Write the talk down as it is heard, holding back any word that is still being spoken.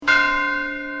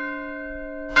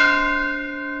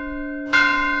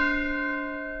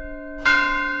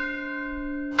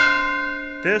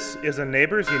This is a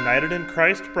Neighbors United in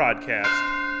Christ broadcast.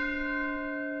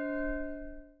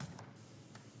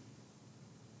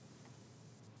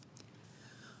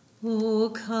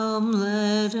 Oh, come,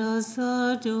 let us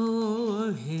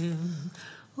adore him.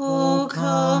 Oh,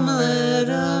 come, let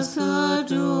us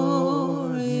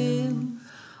adore him.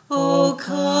 Oh,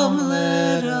 come,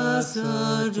 let us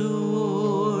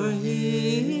adore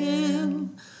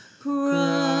him. Christ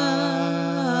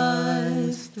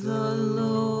the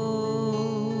Lord.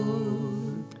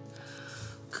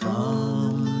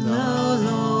 Come, thou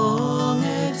long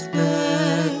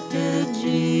expected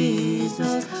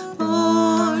Jesus,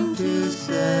 born to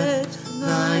set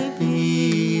thy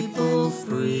people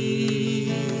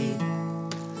free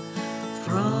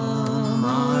from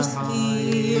our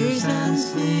fears and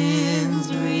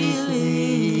sins.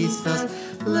 Release us,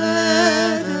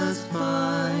 let us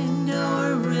find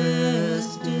our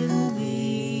rest in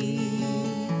thee.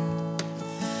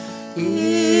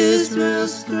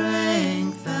 Israel's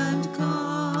strength and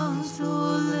consolation,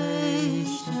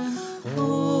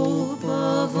 hope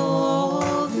of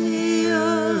all the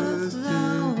earth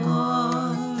thou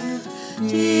art,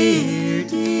 dear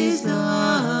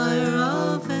desire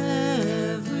of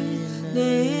every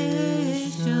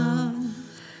nation,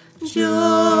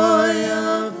 joy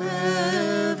of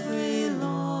every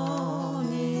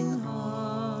longing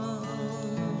heart.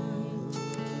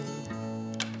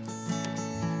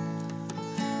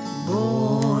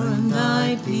 Born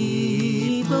thy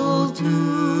people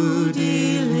to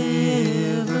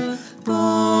deliver,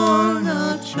 born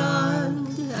a child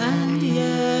and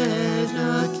yet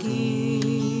a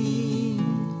king,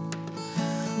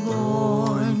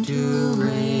 born to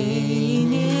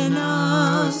reign in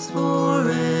us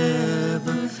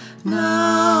forever.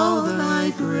 Now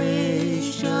thy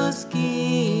gracious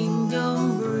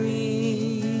kingdom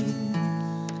bring,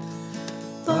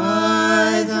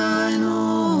 by thine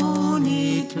own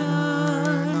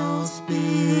eternal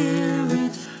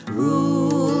Spirit,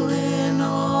 rule in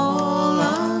all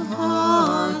our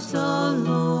hearts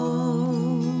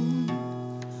alone.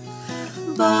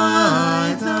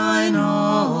 By thine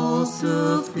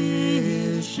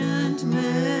all-sufficient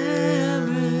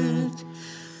merit,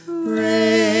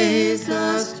 raise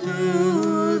us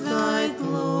to thy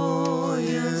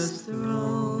glorious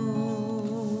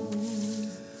throne.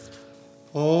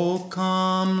 Oh,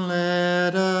 come,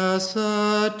 let us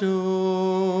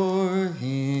adore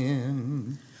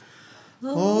him.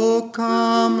 Oh,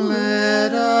 come,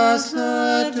 let us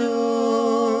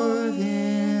adore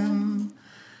him.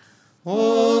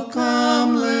 Oh,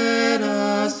 come, let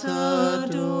us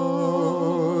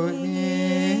adore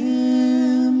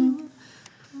him.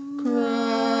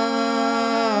 Christ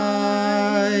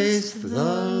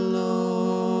the Lord.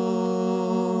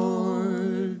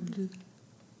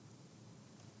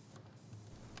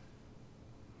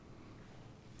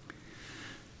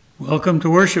 Welcome to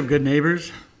worship, good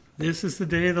neighbors. This is the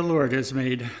day the Lord has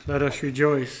made. Let us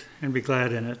rejoice and be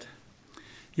glad in it.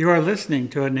 You are listening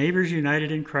to a Neighbors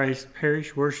United in Christ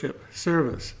parish worship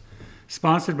service,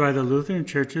 sponsored by the Lutheran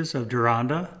Churches of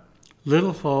Deronda,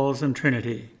 Little Falls, and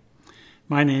Trinity.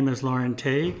 My name is Lauren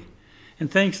Tague, and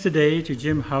thanks today to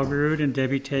Jim Haugerud and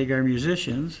Debbie Tague, our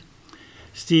musicians,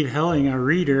 Steve Helling, our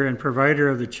reader and provider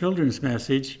of the children's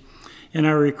message, and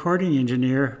our recording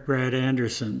engineer, Brad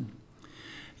Anderson.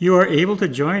 You are able to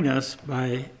join us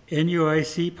by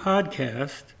NUIC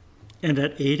podcast and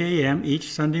at 8 a.m. each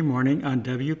Sunday morning on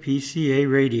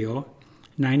WPCA Radio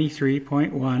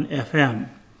 93.1 FM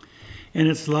and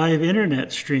its live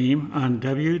internet stream on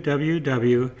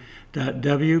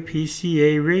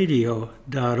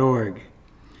www.wpcaradio.org.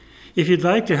 If you'd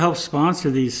like to help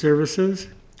sponsor these services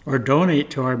or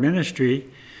donate to our ministry,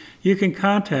 you can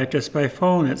contact us by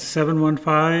phone at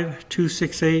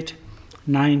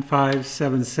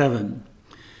 715-268-9577,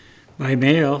 by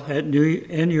mail at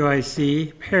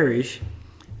NUIC Parish,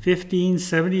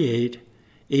 1578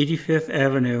 85th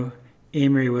Avenue,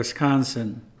 Amory,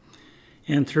 Wisconsin,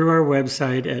 and through our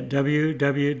website at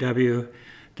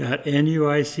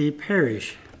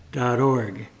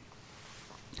www.nuicparish.org.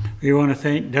 We want to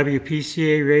thank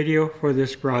WPCA Radio for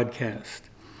this broadcast.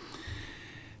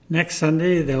 Next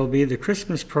Sunday, there will be the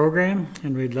Christmas program,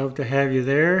 and we'd love to have you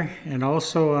there. And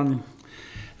also on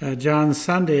John's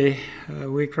Sunday, a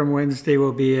week from Wednesday,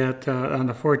 we'll be at, on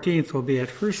the 14th, we'll be at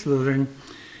First Lutheran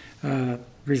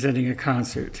presenting a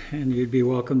concert, and you'd be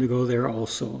welcome to go there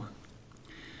also.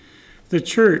 The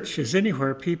church is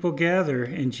anywhere people gather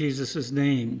in Jesus'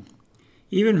 name.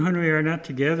 Even when we are not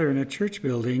together in a church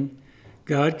building,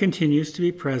 God continues to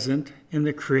be present in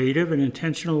the creative and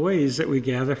intentional ways that we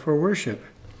gather for worship.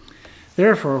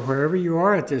 Therefore, wherever you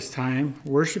are at this time,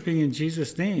 worshiping in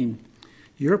Jesus' name,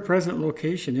 Your present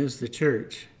location is the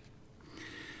church.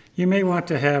 You may want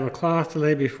to have a cloth to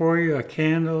lay before you, a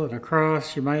candle, and a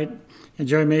cross. You might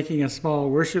enjoy making a small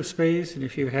worship space, and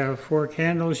if you have 4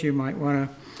 candles, you might want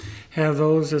to have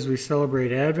those as we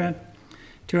celebrate Advent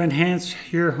to enhance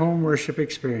your home worship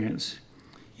experience.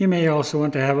 You may also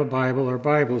want to have a Bible or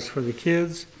Bibles for the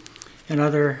kids and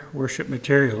other worship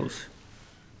materials.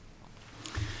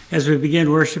 As we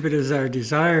begin worship, it is our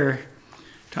desire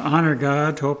to honor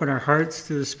God, to open our hearts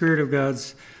to the Spirit of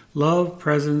God's love,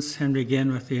 presence, and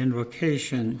begin with the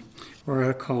invocation or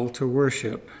a call to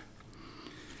worship.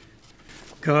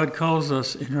 God calls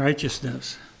us in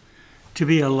righteousness to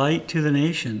be a light to the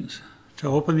nations, to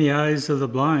open the eyes of the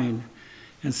blind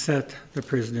and set the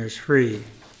prisoners free.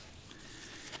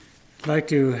 I'd like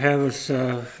to have us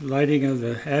lighting of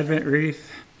the Advent wreath.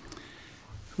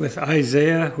 With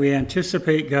Isaiah, we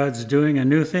anticipate God's doing a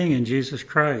new thing in Jesus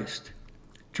Christ,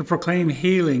 to proclaim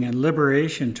healing and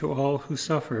liberation to all who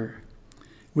suffer.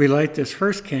 We light this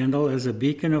first candle as a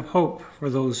beacon of hope for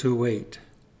those who wait.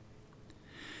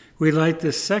 We light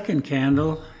this second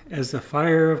candle as the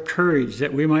fire of courage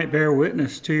that we might bear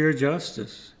witness to your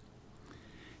justice.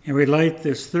 And we light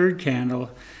this third candle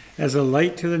as a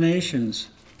light to the nations,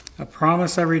 a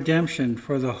promise of redemption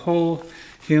for the whole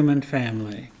human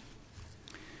family.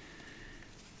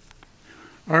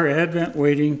 Our Advent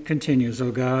waiting continues,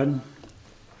 O God,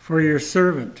 for your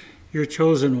servant, your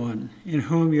chosen one, in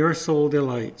whom your soul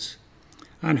delights,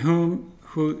 on whom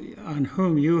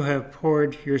you have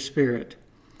poured your Spirit.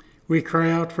 We cry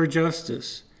out for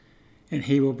justice, and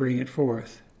he will bring it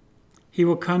forth. He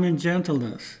will come in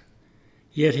gentleness,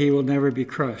 yet he will never be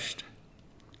crushed.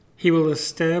 He will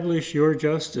establish your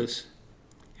justice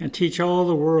and teach all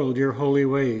the world your holy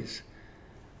ways.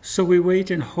 So we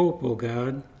wait in hope, O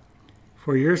God,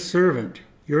 for your servant,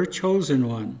 your chosen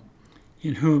one,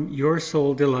 in whom your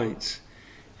soul delights,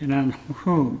 and on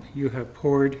whom you have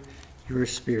poured your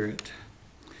Spirit.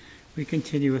 We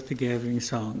continue with the gathering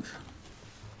songs.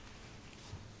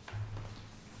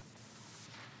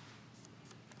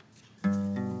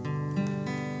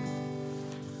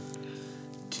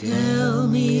 Tell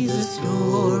me the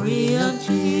story of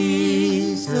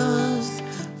Jesus,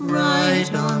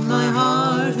 write on my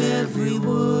heart every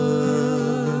word.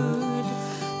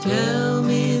 Tell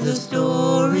me the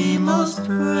story most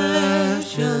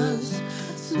precious,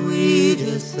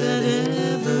 sweetest that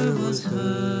ever was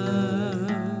heard.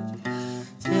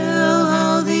 Tell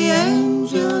how the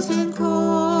angels in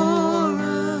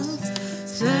chorus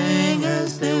sang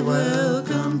as they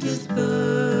welcomed his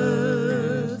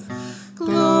birth.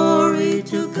 Glory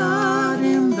to God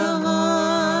in the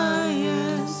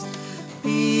highest,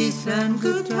 peace and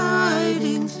good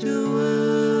tidings to earth.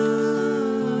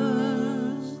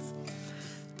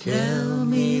 Tell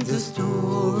me the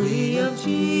story of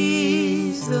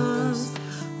Jesus,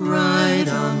 write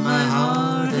on my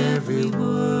heart every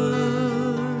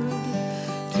word.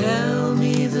 Tell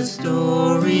me the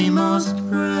story most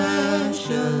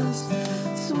precious,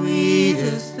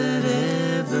 sweetest that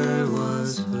ever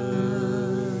was heard.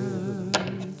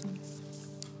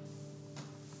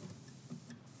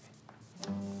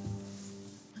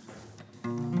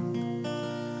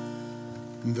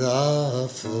 The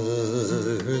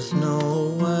first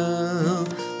Noel,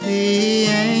 the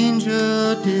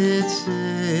angel did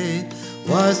say,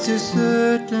 was to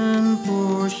certain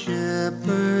poor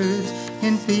shepherds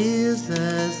in fields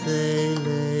as they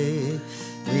lay.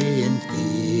 In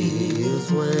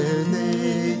fields where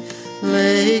they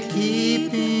lay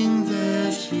keeping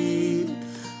their sheep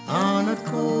on a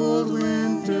cold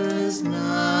winter's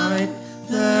night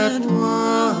that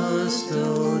was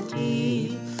so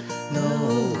deep.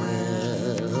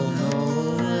 Noel,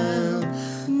 Noel,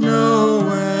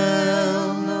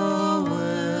 Noel,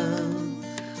 Noel,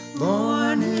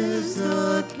 born is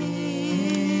the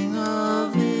King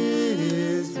of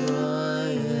Israel.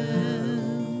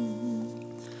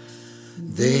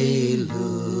 They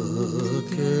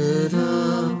looked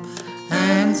up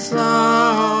and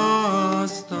saw a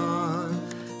star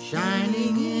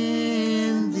shining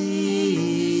in the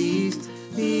east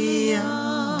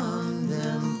beyond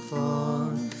them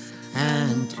far,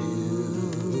 and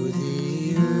to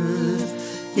the earth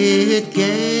it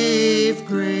gave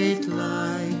great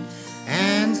light,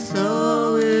 and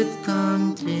so it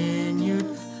continued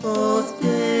both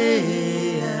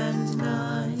day and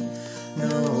night.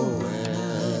 Noel,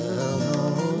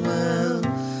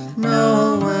 Noel,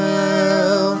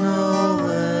 Noel,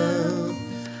 Noel,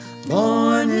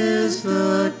 born is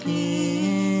the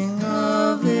King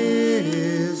of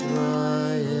Israel.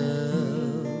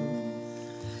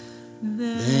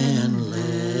 Then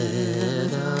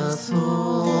let us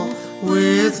all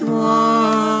with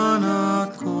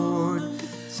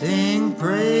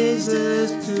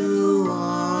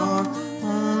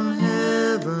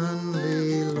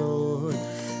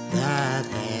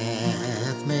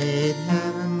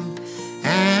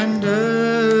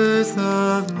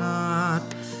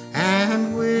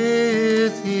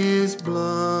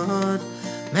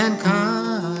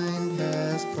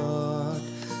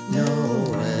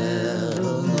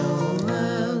Noel,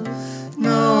 Noel,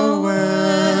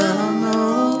 Noel,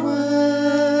 Noel.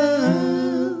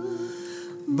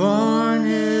 Born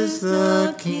is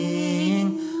the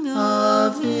King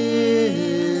of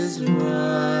Israel.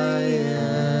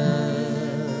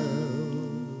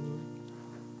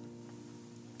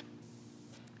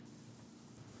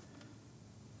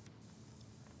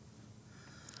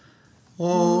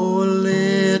 O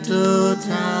little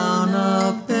town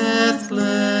of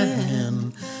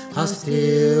Bethlehem, how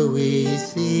still we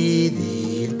see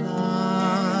thee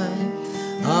lie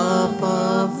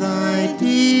above thy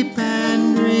deep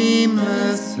and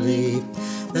dreamless sleep.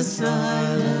 The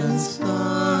silent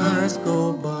stars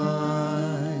go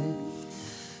by,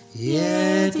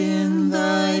 yet in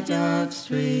thy dark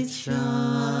streets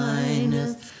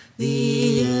shineth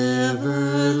the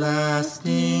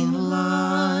everlasting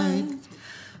light.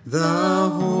 The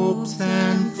hopes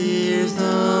and fears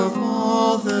of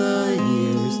all the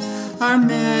years are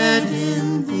met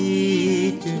in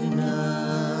thee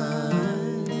tonight.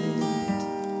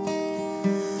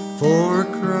 For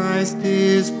Christ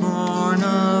is born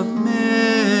of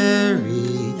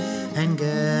Mary and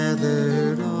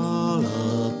gathered all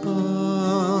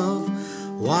above.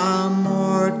 While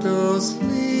mortals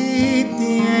sleep,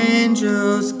 the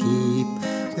angels keep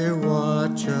their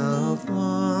watch of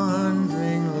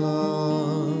wandering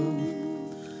love.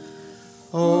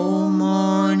 O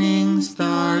morning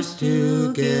stars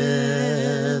together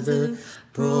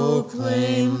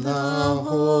proclaim the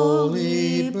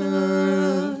holy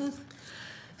birth,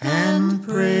 and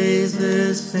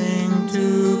praises sing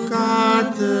to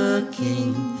God the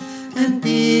King, and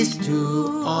peace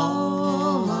to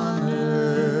all on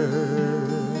earth.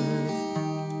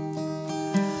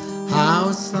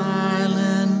 How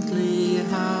silently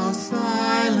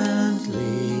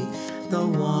the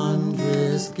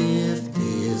wondrous gift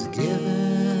is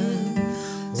given.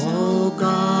 O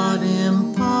God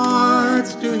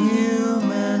imparts to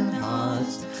human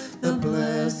hearts the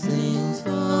blessings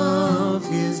of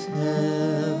his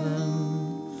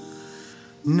heaven.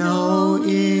 No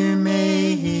ear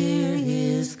may hear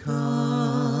his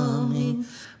coming,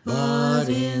 but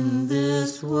in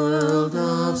this world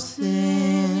of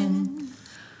sin,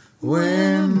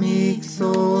 where meek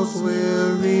souls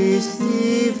will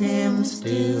receive him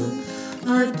still,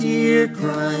 our dear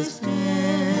Christ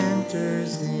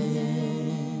enters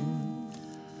in.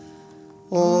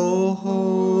 O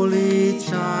holy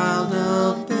child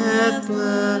of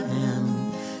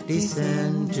Bethlehem,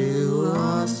 descend to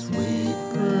us, we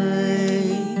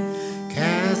pray.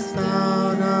 Cast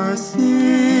out our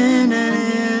sin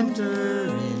and enter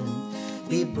in.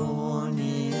 Be born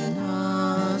in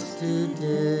us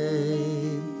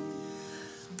today.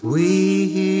 We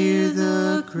hear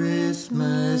the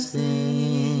Christmas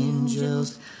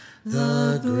angels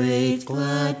the great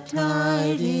glad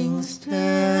tidings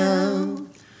tell.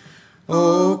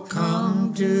 Oh,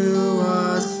 come to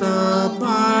us,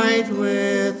 abide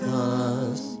with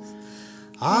us,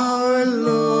 our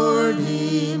Lord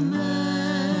Emmanuel.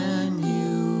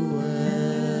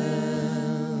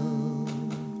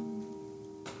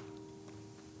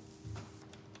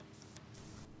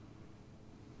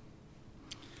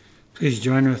 Please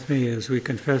join with me as we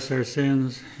confess our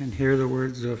sins and hear the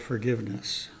words of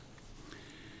forgiveness.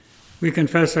 We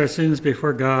confess our sins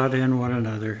before God and one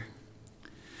another.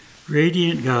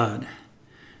 Radiant God,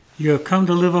 you have come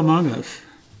to live among us,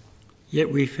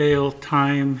 yet we fail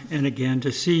time and again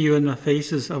to see you in the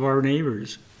faces of our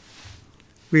neighbors.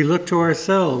 We look to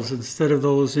ourselves instead of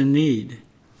those in need.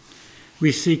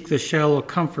 We seek the shallow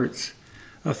comforts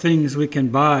of things we can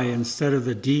buy instead of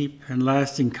the deep and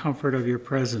lasting comfort of your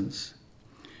presence.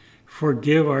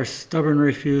 Forgive our stubborn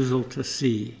refusal to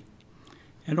see,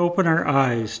 and open our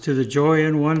eyes to the joy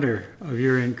and wonder of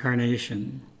your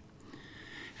incarnation.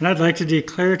 And I'd like to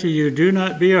declare to you, do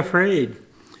not be afraid,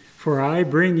 for I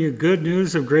bring you good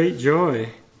news of great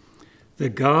joy. The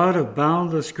God of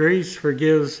boundless grace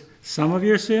forgives some of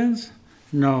your sins?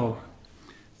 No,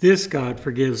 this God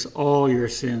forgives all your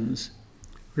sins,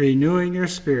 renewing your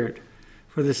spirit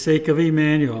for the sake of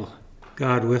Emmanuel,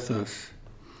 God with us.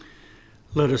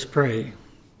 Let us pray.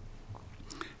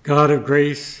 God of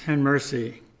grace and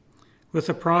mercy, with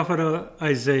the prophet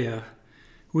Isaiah,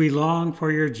 we long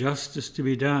for your justice to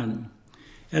be done.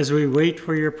 As we wait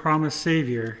for your promised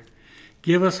Savior,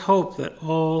 give us hope that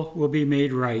all will be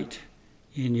made right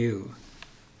in you.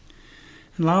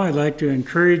 And now I'd like to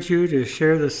encourage you to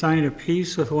share the sign of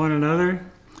peace with one another.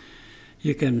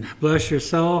 You can bless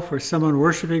yourself or someone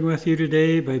worshiping with you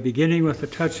today by beginning with a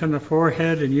touch on the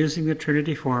forehead and using the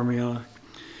Trinity formula.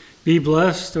 Be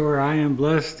blessed, or I am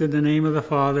blessed, in the name of the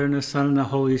Father, and the Son, and the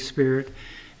Holy Spirit.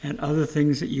 and other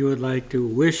things that you would like to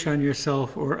wish on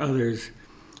yourself or others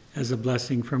as a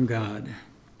blessing from God.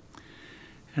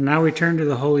 And now we turn to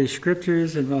the Holy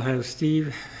Scriptures, and we'll have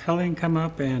Steve Helling come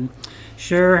up and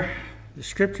share the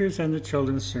Scriptures and the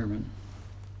children's sermon.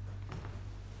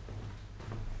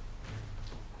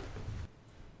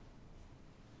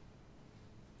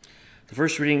 The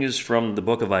first reading is from the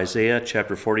book of Isaiah,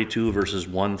 chapter 42, verses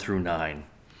 1 through 9.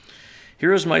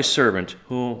 Here is my servant,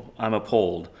 whom I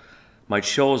uphold, my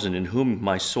chosen, in whom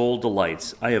my soul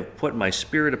delights. I have put my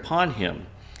spirit upon him.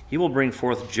 He will bring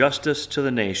forth justice to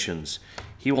the nations.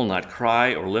 He will not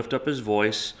cry or lift up his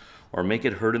voice or make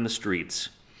it heard in the streets.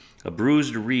 A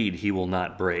bruised reed he will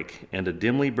not break, and a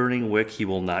dimly burning wick he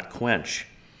will not quench.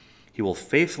 He will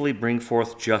faithfully bring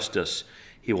forth justice.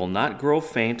 He will not grow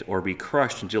faint or be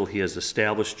crushed until he has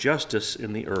established justice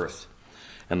in the earth,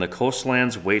 and the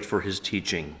coastlands wait for his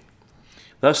teaching.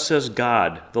 Thus says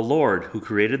God, the Lord, who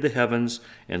created the heavens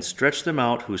and stretched them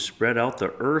out, who spread out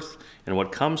the earth and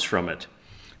what comes from it,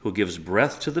 who gives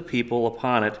breath to the people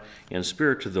upon it and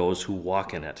spirit to those who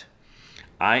walk in it.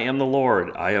 I am the Lord.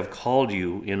 I have called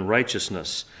you in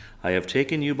righteousness. I have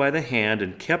taken you by the hand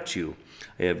and kept you.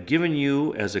 I have given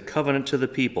you as a covenant to the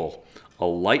people, a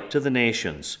light to the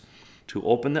nations, to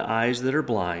open the eyes that are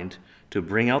blind, to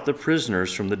bring out the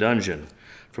prisoners from the dungeon,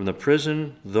 from the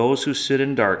prison those who sit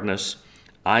in darkness.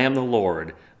 I am the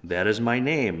Lord, that is my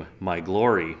name, my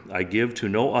glory. I give to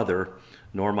no other,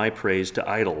 nor my praise to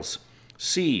idols.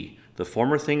 See, the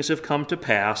former things have come to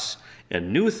pass,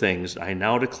 and new things I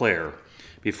now declare.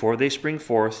 Before they spring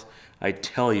forth, I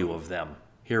tell you of them.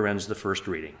 Here ends the first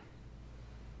reading.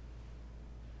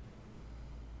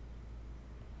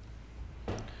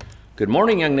 Good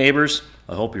morning, young neighbors.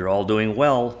 I hope you're all doing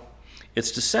well. It's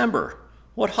December.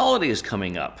 What holiday is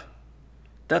coming up?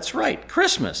 That's right,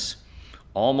 Christmas.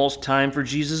 Almost time for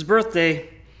Jesus' birthday.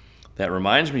 That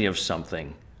reminds me of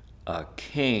something. A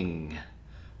king.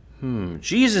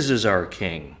 Jesus is our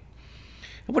king.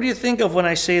 And what do you think of when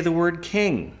I say the word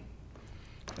king?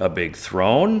 A big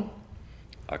throne,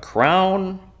 a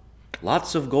crown,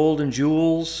 lots of gold and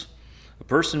jewels, a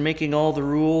person making all the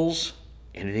rules.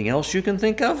 Anything else you can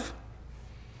think of?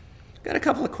 Got a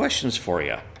couple of questions for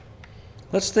you.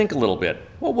 Let's think a little bit.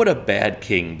 What would a bad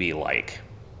king be like?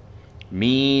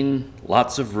 Mean,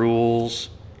 lots of rules,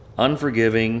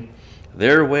 unforgiving,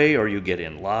 their way or you get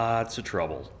in lots of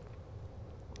trouble.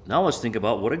 Now let's think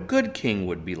about what a good king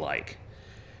would be like.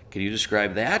 Can you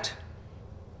describe that?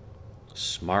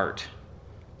 Smart,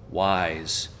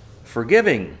 wise,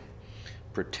 forgiving,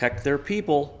 protect their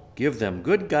people, give them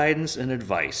good guidance and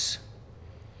advice.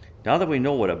 Now that we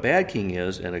know what a bad king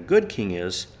is and a good king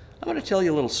is, I'm going to tell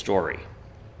you a little story.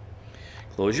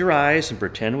 Close your eyes and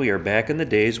pretend we are back in the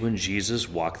days when Jesus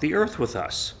walked the earth with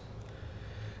us.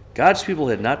 God's people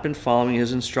had not been following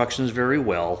his instructions very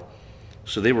well,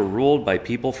 so they were ruled by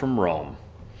people from Rome.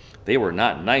 They were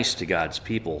not nice to God's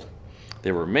people.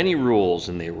 There were many rules,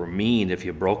 and they were mean if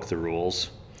you broke the rules.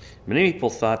 Many people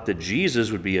thought that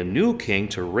Jesus would be a new king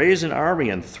to raise an army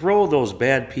and throw those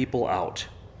bad people out.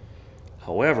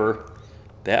 However,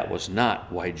 that was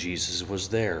not why Jesus was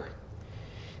there.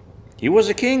 He was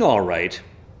a king, all right,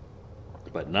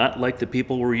 but not like the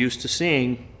people were used to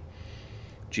seeing.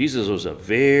 Jesus was a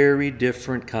very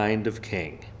different kind of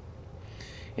king.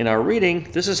 In our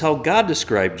reading, this is how God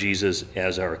described Jesus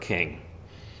as our king.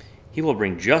 He will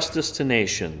bring justice to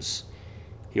nations.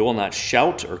 He will not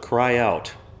shout or cry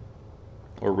out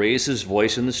or raise his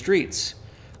voice in the streets.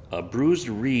 A bruised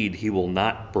reed he will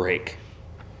not break.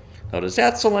 Now, does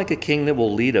that sound like a king that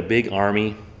will lead a big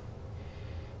army?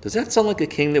 Does that sound like a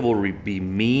king that will be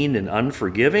mean and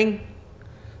unforgiving?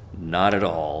 Not at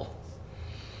all.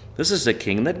 This is the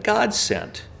king that God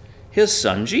sent, his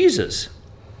son Jesus.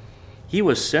 He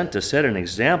was sent to set an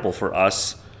example for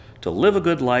us to live a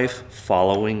good life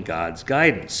following God's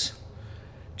guidance.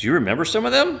 Do you remember some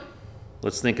of them?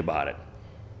 Let's think about it.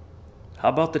 How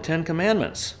about the 10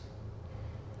 Commandments?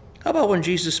 How about when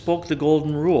Jesus spoke the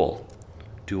golden rule?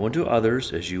 Do unto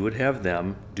others as you would have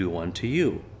them do unto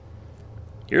you.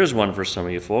 Here's one for some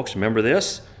of you folks. Remember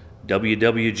this?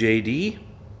 WWJD?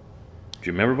 Do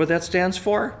you remember what that stands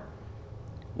for?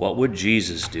 What would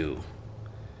Jesus do?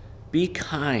 Be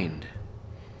kind.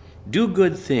 Do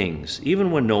good things,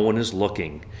 even when no one is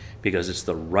looking, because it's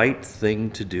the right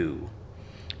thing to do.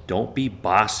 Don't be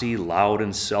bossy, loud,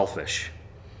 and selfish.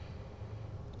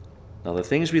 Now, the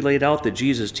things we laid out that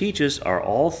Jesus teaches are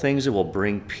all things that will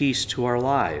bring peace to our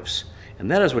lives. And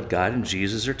that is what God and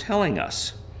Jesus are telling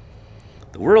us.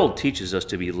 The world teaches us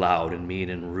to be loud and mean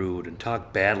and rude and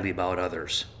talk badly about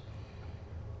others.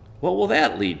 What will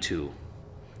that lead to?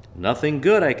 Nothing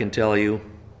good, I can tell you.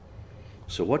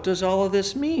 So what does all of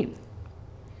this mean?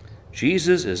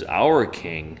 Jesus is our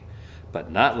king, but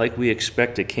not like we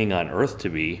expect a king on earth to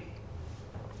be.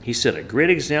 He set a great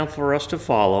example for us to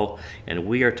follow, and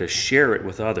we are to share it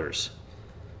with others.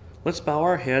 Let's bow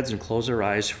our heads and close our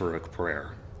eyes for a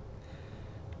prayer.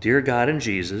 Dear God and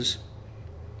Jesus,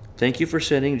 thank you for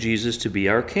sending Jesus to be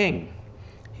our king.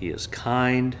 He is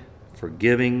kind,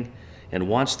 forgiving, and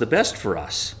wants the best for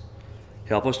us.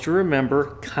 Help us to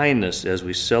remember kindness as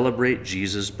we celebrate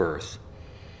Jesus' birth.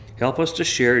 Help us to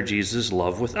share Jesus'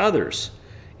 love with others.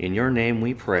 In your name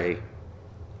we pray.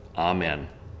 Amen.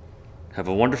 Have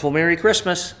a wonderful Merry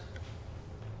Christmas.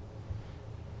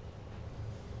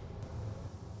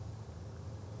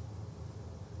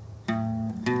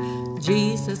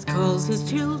 Jesus calls his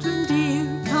children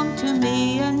dear, come to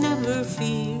me and never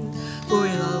fear, for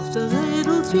he loves the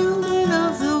little children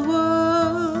of the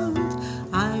world.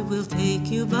 I will take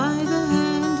you by the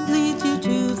hand, lead you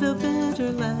to the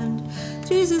better land.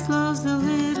 Jesus loves the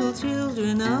little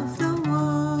children of the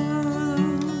world.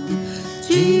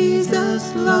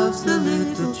 Jesus loves the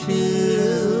little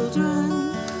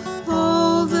children,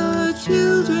 all the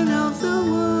children of the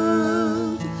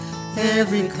world.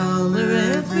 Every color,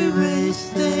 every race,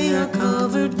 they are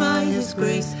covered by his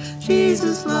grace.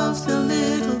 Jesus loves the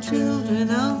little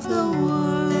children of the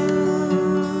world.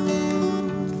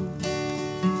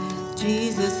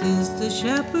 Jesus is the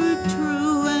shepherd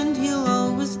true, and he'll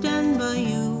always stand by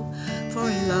you, for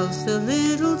he loves the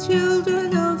little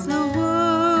children of the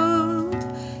world.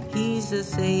 He's a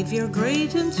savior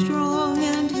great and strong,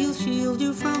 and he'll shield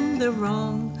you from the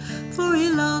wrong, for he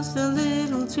loves the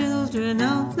little children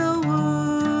of the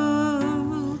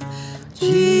world.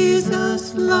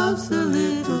 Jesus loves the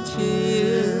little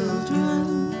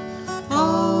children,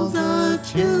 all the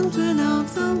children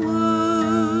of the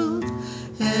world.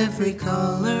 Every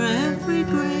color, every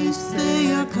grace,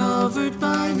 they are covered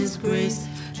by his grace.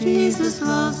 Jesus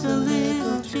loves the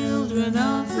little children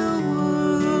of the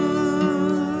world.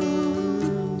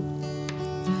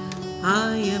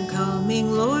 I am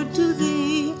coming, Lord, to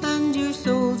thee, and your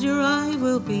soldier I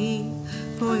will be,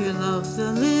 for you love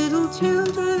the little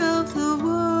children of the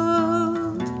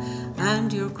world.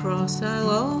 And your cross I'll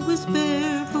always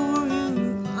bear, for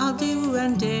you I'll do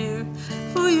and dare,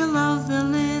 for you love the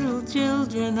little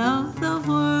children of the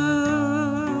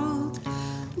world.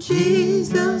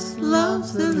 Jesus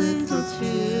loves the little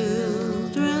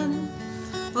children,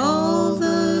 all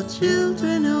the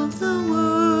children of the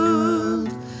world.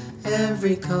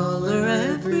 Every color,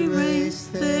 every race,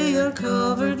 they are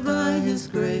covered by his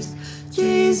grace.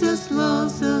 Jesus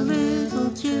loves the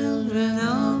little children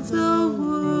of the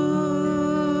world.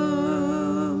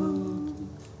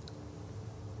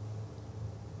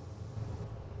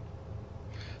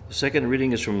 The second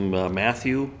reading is from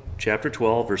Matthew chapter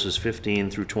 12, verses 15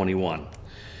 through 21.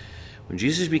 When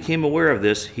Jesus became aware of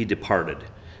this, he departed.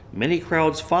 Many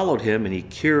crowds followed him, and he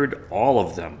cured all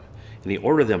of them, and he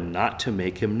ordered them not to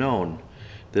make him known.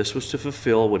 This was to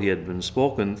fulfill what he had been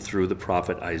spoken through the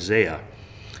prophet Isaiah.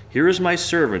 Here is my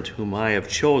servant, whom I have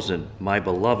chosen, my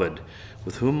beloved,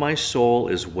 with whom my soul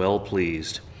is well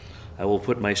pleased. I will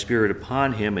put my spirit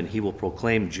upon him, and he will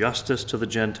proclaim justice to the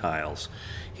Gentiles.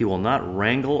 He will not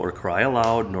wrangle or cry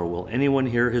aloud, nor will anyone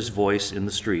hear his voice in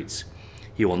the streets.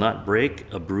 He will not break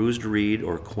a bruised reed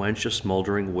or quench a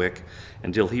smoldering wick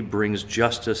until he brings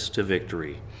justice to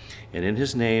victory. And in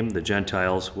his name the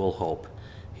Gentiles will hope.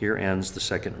 Here ends the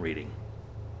second reading.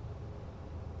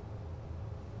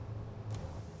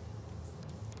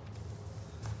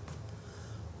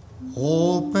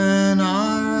 Open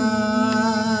our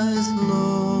eyes,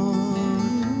 Lord.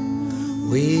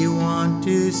 We want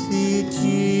to see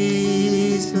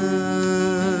Jesus,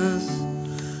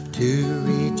 to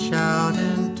reach out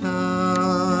and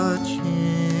touch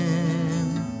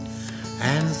him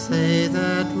and say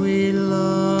that we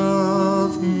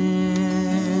love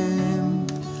him.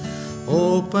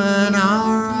 Open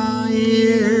our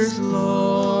ears,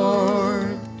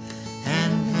 Lord,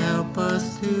 and help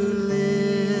us to listen.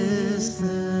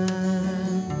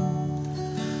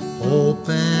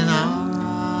 Open our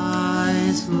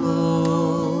eyes,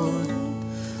 Lord.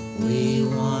 We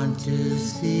want to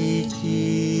see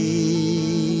Jesus.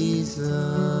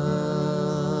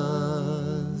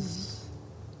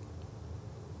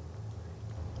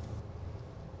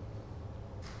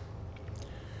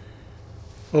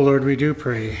 Oh Lord, we do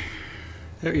pray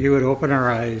that you would open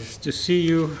our eyes to see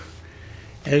you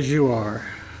as you are,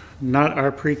 not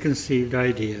our preconceived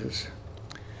ideas.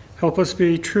 Help us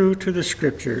be true to the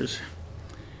Scriptures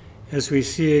as we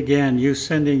see again you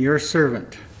sending your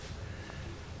servant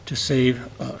to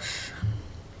save us.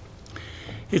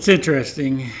 It's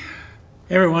interesting,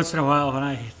 Every once in a while, when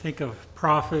I think of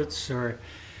prophets or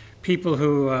people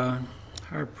who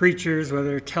are preachers,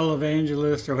 whether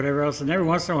televangelists or whatever else, and every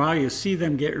once in a while you see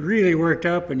them get really worked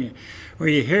up, and where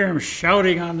you hear them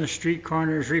shouting on the street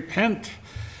corners, "Repent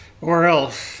or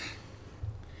else."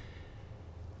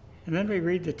 And then we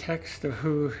read the text of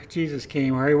who Jesus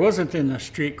came, where he wasn't in the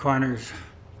street corners.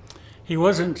 He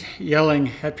wasn't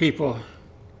yelling at people,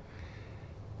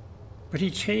 but he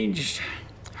changed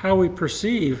how we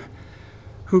perceive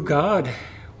who God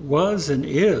was and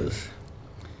is.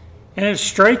 And it's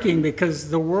striking because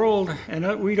the world,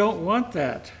 and we don't want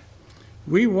that.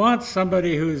 We want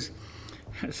somebody who's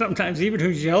sometimes even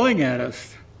who's yelling at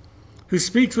us, who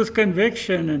speaks with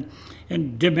conviction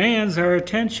and demands our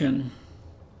attention.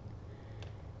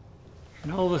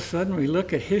 And all of a sudden we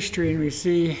look at history and we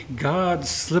see God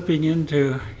slipping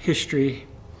into history,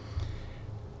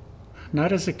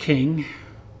 not as a king,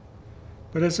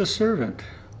 but as a servant.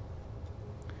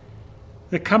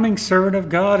 The coming servant of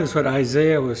God is what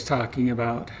Isaiah was talking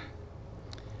about.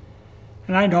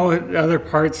 And I know other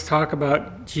parts talk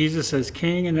about Jesus as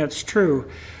king, and that's true,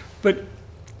 but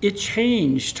it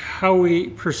changed how we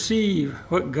perceive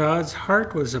what God's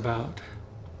heart was about.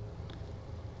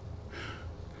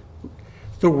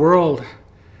 The world,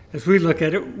 as we look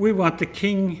at it, we want the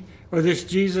king or this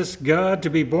Jesus God to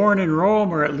be born in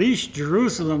Rome or at least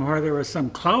Jerusalem, where there was some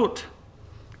clout,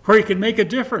 where he could make a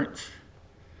difference.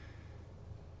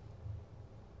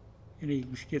 And he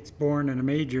gets born in a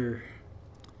manger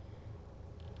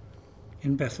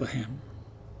in Bethlehem.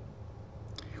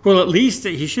 Well, at least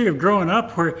he should have grown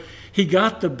up where he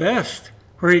got the best,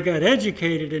 where he got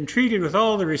educated and treated with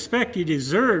all the respect he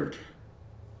deserved.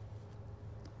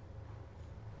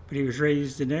 But he was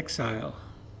raised in exile.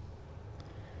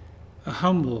 A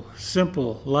humble,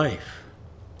 simple life.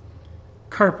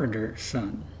 Carpenter's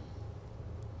son.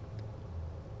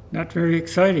 Not very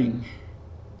exciting.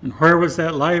 And where was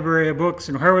that library of books,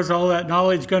 and where was all that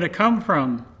knowledge going to come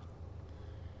from?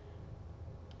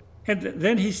 And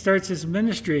then he starts his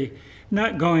ministry,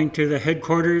 not going to the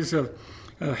headquarters of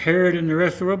Herod and the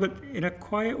rest of the world, but in a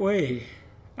quiet way,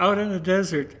 out in the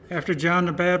desert, after John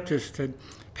the Baptist had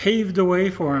paved the way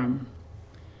for him.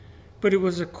 But it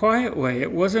was a quiet way.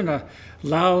 It wasn't a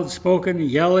loud-spoken,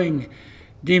 yelling,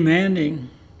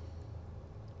 demanding,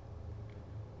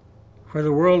 where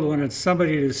the world wanted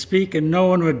somebody to speak and no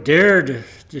one would dare to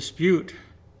dispute.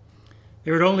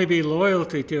 There would only be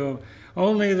loyalty to him.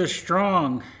 Only the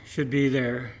strong should be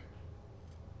there.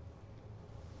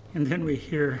 And then we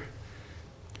hear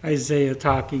Isaiah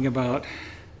talking about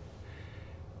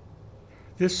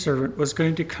this servant was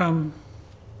going to come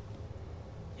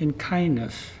in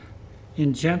kindness,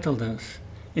 in gentleness,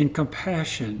 in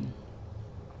compassion.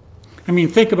 I mean,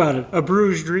 think about it. A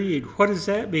bruised reed. What does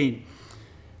that mean?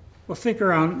 Well,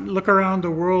 look around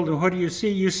the world, and what do you see?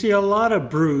 You see a lot of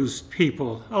bruised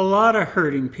people, a lot of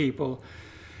hurting people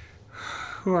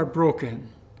who are broken,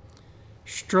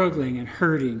 struggling and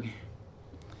hurting.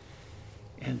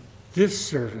 And this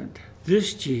servant,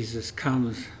 this Jesus,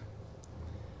 comes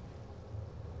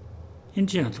in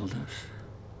gentleness.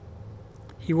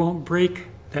 He won't break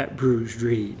that bruised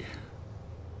reed.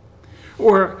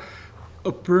 Or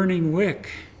a burning wick.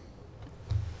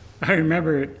 I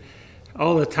remember it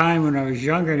all the time when I was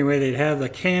younger anyway. They'd have the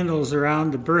candles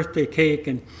around the birthday cake,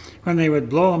 and when they would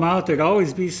blow them out, there'd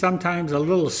always be sometimes a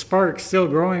little spark still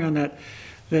growing on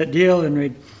that deal, and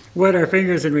we'd wet our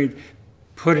fingers and we'd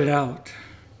put it out.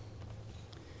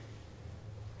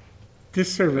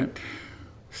 This servant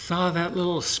saw that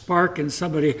little spark in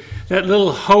somebody, that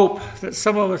little hope that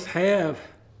some of us have,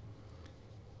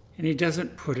 and he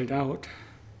doesn't put it out,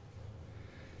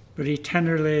 but he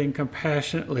tenderly and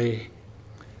compassionately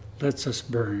lets us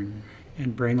burn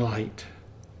and bring light.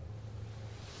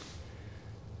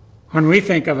 When we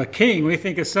think of a king, we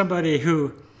think of somebody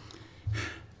who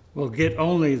will get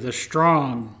only the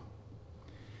strong,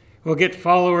 will get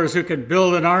followers who could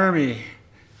build an army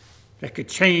that could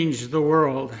change the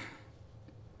world.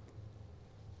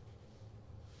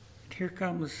 And here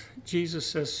comes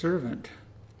Jesus as servant,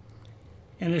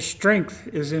 and his strength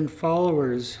is in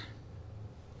followers.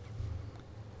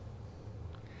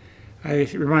 I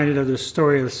reminded of the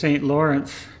story of St.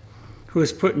 Lawrence, who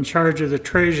was put in charge of the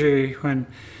treasury when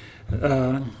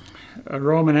a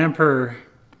Roman emperor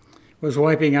was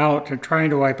wiping out and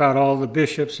trying to wipe out all the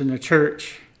bishops in the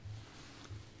church.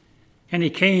 And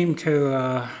he came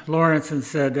to Lawrence and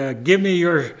said, "Give me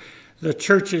the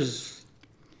church's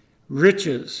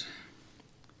riches."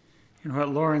 And what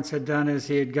Lawrence had done is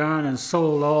he had gone and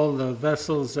sold all the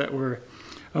vessels that were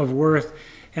of worth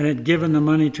and had given the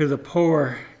money to the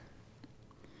poor.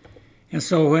 And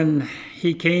so when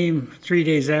he came 3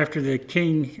 days after the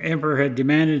emperor had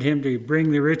demanded him to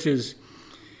bring the riches,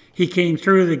 he came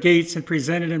through the gates and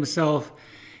presented himself,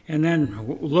 and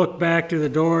then looked back to the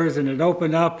doors, and it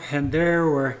opened up, and there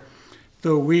were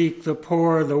the weak, the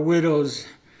poor, the widows,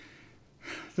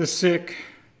 the sick,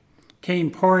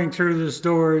 came pouring through those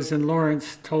doors, and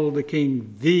Lawrence told the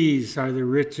king, "These are the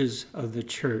riches of the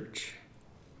church."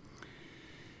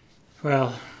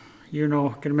 Well, you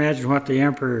can imagine what the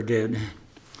emperor did.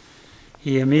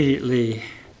 He immediately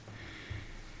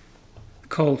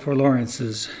called for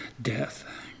Lawrence's death.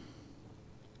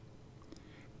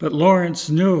 But Lawrence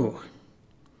knew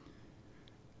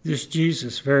this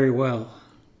Jesus very well.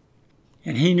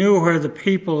 And he knew where the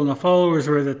people and the followers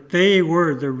were, that they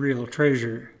were the real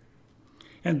treasure.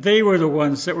 And they were the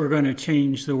ones that were going to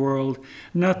change the world,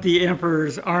 not the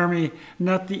emperor's army,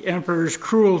 not the emperor's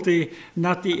cruelty,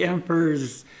 not the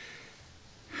emperor's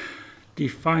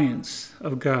defiance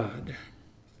of God.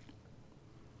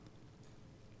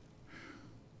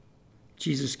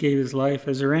 Jesus gave his life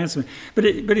as a ransom. But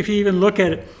if you even look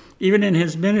at it, even in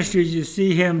his ministries, you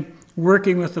see him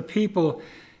working with the people.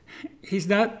 He's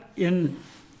not in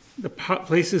the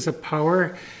places of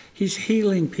power. He's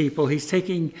healing people. He's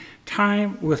taking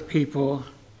time with people.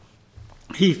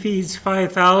 He feeds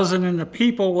 5,000, and the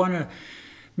people want to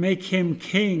make him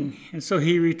king. And so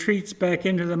he retreats back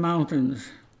into the mountains.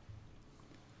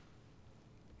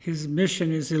 His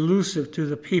mission is elusive to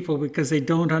the people because they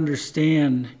don't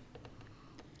understand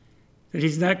that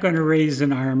he's not going to raise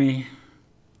an army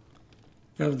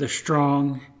of the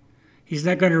strong. He's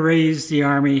not going to raise the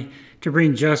army to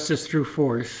bring justice through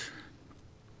force.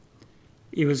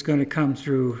 It was going to come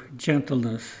through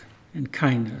gentleness and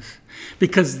kindness,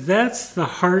 because that's the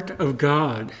heart of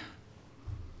God,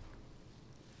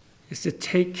 is to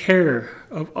take care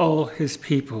of all his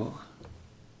people.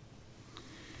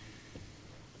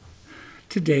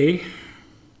 Today,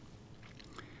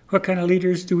 what kind of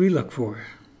leaders do we look for?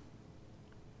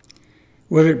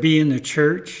 Whether it be in the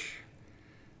church,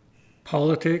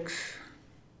 politics,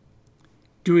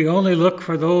 do we only look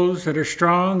for those that are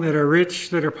strong, that are rich,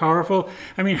 that are powerful?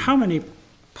 I mean, how many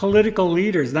political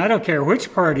leaders, and I don't care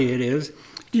which party it is,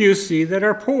 do you see that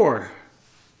are poor?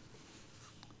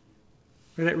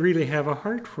 Or that really have a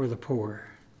heart for the poor?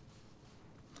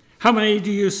 How many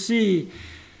do you see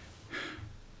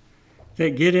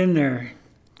that get in there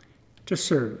to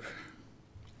serve?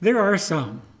 There are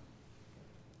some.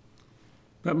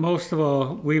 But most of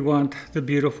all, we want the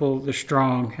beautiful, the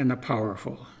strong, and the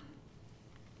powerful.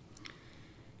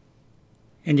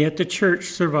 And yet the church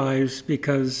survives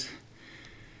because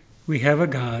we have a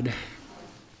God,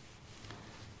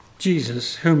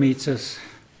 Jesus, who meets us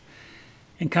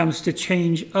and comes to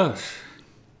change us.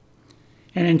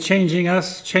 And in changing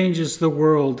us, changes the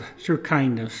world through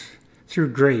kindness, through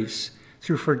grace,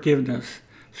 through forgiveness,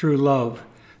 through love,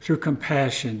 through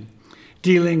compassion.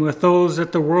 Dealing with those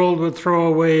that the world would throw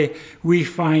away, we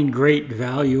find great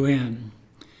value in.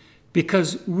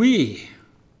 Because we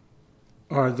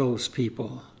are those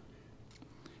people.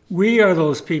 We are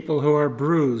those people who are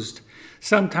bruised.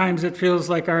 Sometimes it feels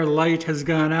like our light has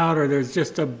gone out, or there's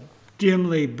just a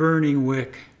dimly burning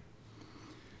wick.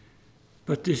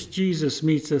 But this Jesus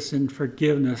meets us in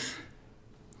forgiveness,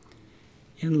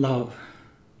 in love.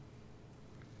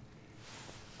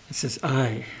 It says,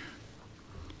 I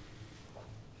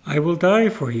will die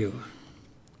for you.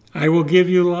 I will give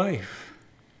you life.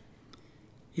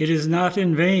 It is not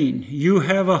in vain. You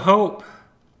have a hope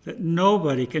that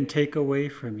nobody can take away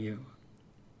from you.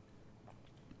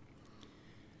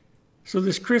 So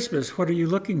this Christmas, what are you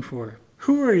looking for?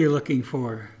 Who are you looking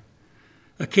for?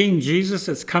 A King Jesus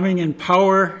that's coming in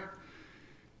power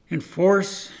and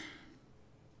force?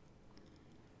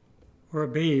 Or a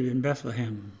babe in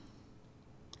Bethlehem,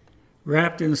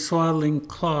 wrapped in swaddling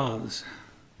cloths,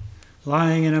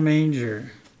 lying in a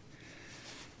manger,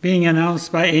 being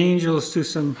announced by angels to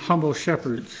some humble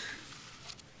shepherds?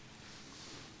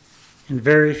 And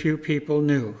very few people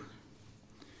knew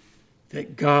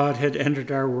that God had entered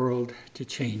our world to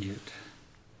change it.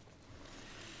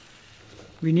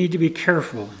 We need to be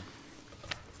careful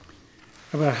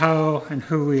about how and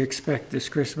who we expect this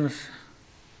Christmas.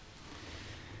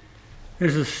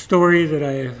 There's a story that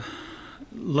I have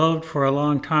loved for a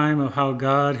long time of how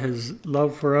God has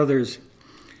love for others.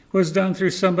 It was done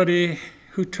through somebody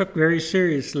who took very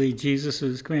seriously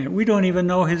Jesus' command. We don't even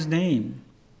know his name.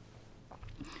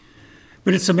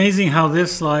 But it's amazing how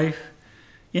this life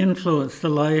influenced the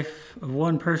life of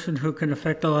one person who can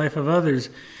affect the life of others.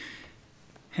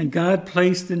 And God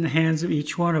placed in the hands of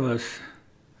each one of us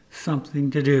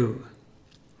something to do.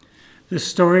 The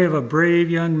story of a brave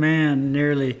young man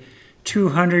nearly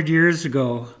 200 years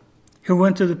ago, who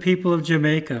went to the people of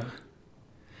Jamaica.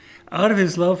 Out of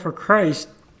his love for Christ,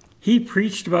 he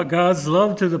preached about God's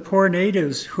love to the poor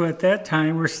natives who at that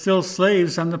time were still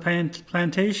slaves on the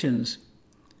plantations.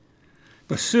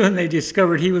 But soon they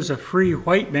discovered he was a free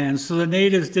white man, so the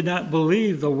natives did not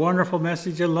believe the wonderful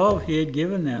message of love he had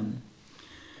given them.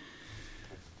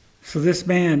 So this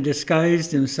man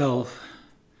disguised himself,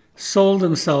 sold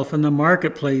himself in the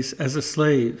marketplace as a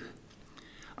slave.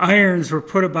 Irons were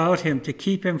put about him to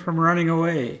keep him from running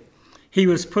away. He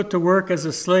was put to work as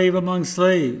a slave among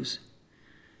slaves.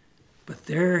 But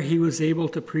there he was able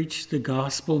to preach the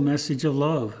gospel message of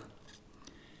love.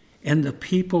 And the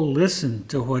people listened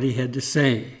to what he had to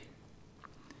say.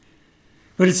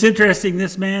 But it's interesting,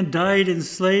 this man died in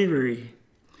slavery.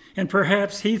 And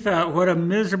perhaps he thought, what a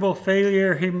miserable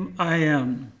failure I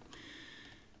am.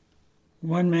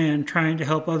 One man trying to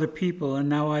help other people, and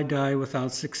now I die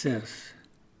without success.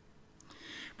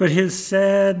 But his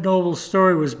sad, noble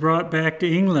story was brought back to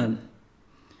England.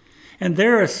 And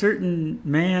there a certain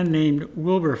man named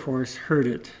Wilberforce heard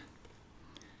it.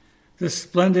 The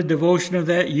splendid devotion of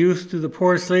that youth to the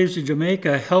poor slaves of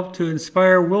Jamaica helped to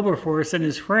inspire Wilberforce and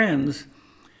his friends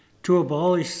to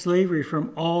abolish slavery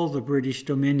from all the British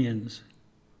dominions.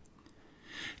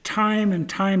 Time and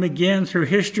time again through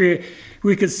history,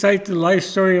 we could cite the life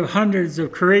story of hundreds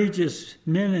of courageous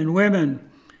men and women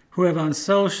who have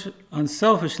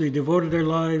unselfishly devoted their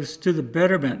lives to the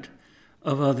betterment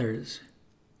of others.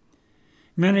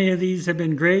 Many of these have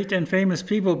been great and famous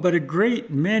people, but a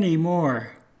great many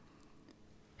more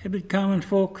have been common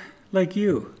folk like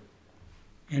you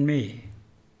and me.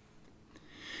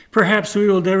 Perhaps we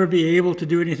will never be able to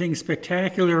do anything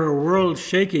spectacular or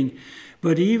world-shaking,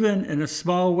 but even in a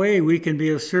small way we can be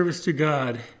of service to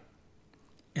God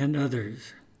and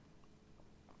others.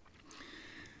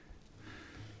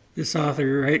 This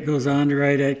author goes on to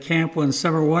write, at camp one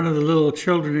summer, one of the little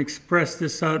children expressed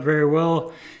this thought very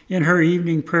well. In her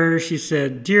evening prayer, she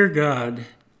said, "Dear God,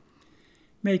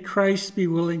 may Christ be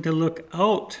willing to look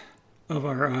out of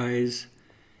our eyes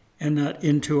and not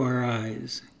into our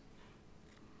eyes."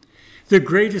 The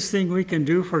greatest thing we can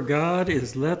do for God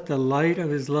is let the light of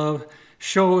his love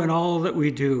show in all that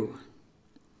we do.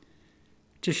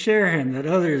 To share him, that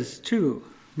others too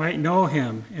might know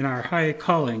him in our high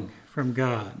calling from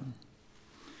God.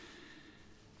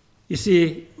 You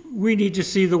see, we need to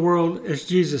see the world as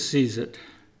Jesus sees it.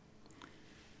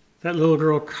 That little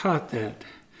girl caught that.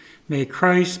 May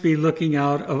Christ be looking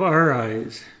out of our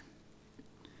eyes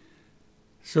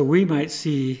so we might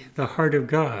see the heart of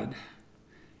God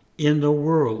in the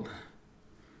world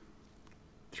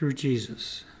through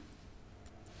Jesus.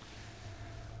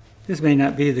 This may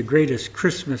not be the greatest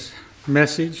Christmas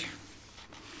message,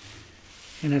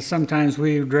 and sometimes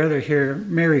we would rather hear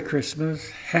Merry Christmas,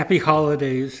 Happy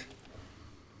Holidays,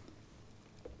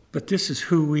 but this is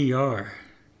who we are.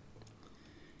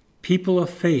 People of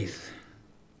faith,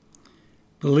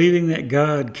 believing that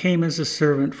God came as a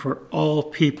servant for all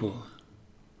people.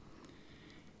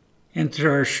 And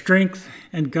through our strength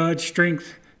and God's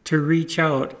strength to reach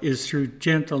out is through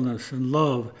gentleness and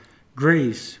love,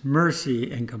 grace,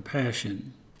 mercy, and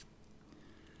compassion.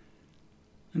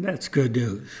 And that's good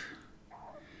news,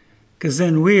 because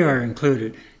then we are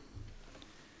included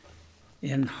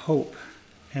in hope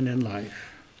and in life.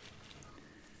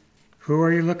 Who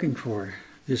are you looking for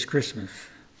this Christmas?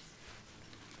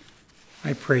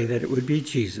 I pray that it would be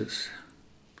Jesus,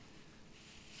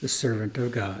 the servant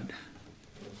of God.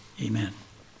 Amen.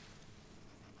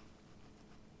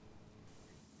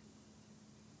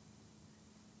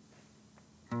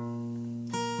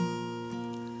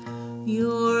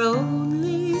 Your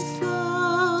only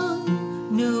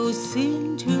Son, no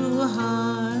sin to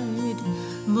hide,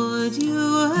 but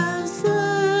you have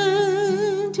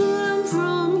sent him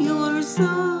from your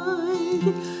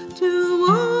side to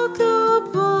walk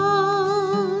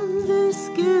upon this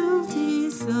guilty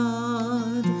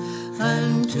sod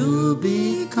and to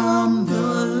become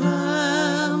the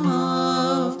Lamb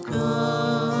of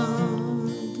God.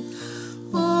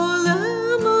 Oh,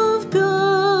 Lamb of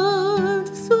God,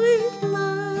 sweet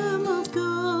Lamb of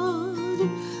God,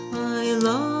 I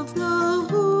love the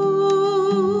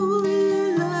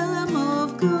holy Lamb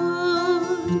of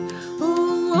God.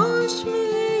 Oh, wash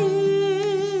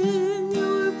me in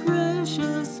your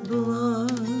precious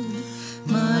blood,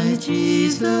 my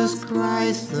Jesus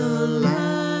Christ, the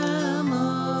Lamb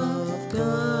of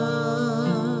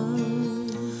God.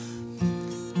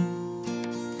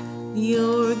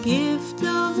 Your gift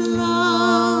of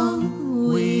love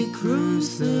we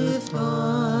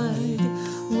crucified,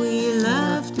 we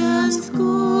laughed and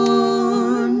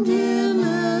scorned him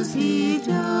as he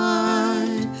died.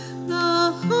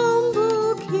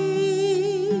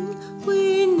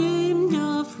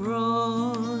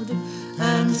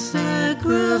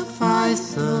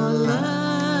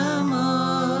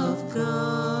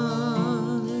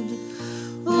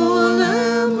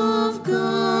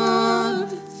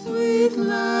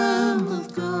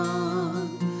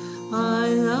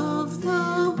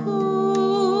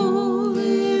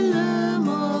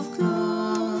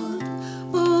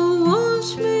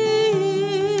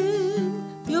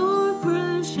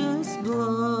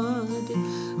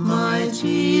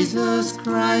 Jesus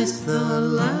Christ, the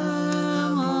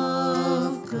Lamb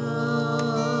of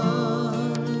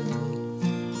God.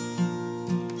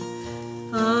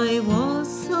 I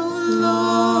was so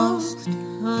lost,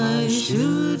 I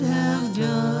should have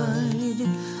died,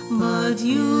 but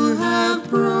you have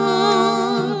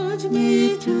brought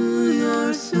me to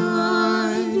your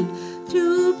side,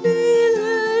 to be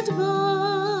led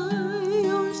by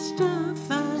your staff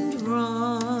and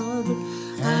rod,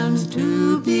 and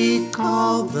to be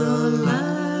called the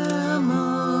Lamb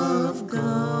of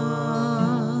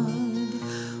God.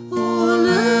 O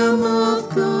Lamb of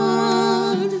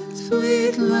God,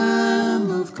 sweet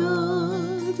Lamb of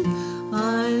God,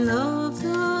 I love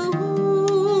the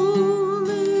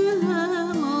holy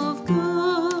Lamb of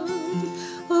God.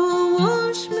 Oh,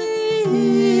 wash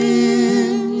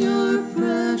me in your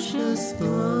precious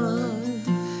blood,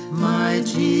 my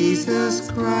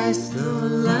Jesus Christ, the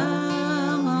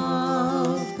Lamb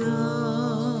of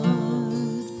God.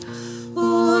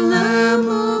 O Lamb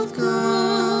of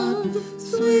God,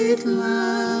 sweet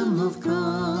Lamb of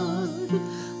God,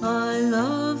 I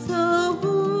love the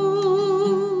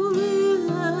holy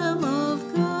Lamb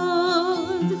of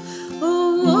God.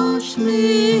 Oh, wash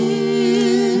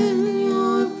me in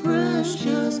your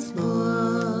precious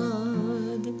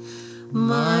blood,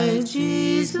 my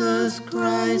Jesus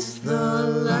Christ, the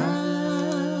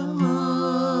Lamb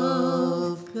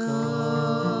of God.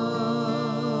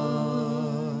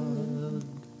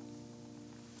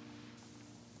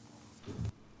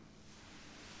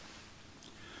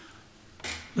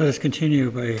 Let us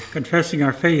continue by confessing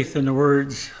our faith in the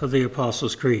words of the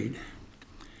Apostles' Creed.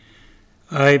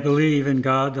 I believe in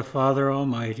God the Father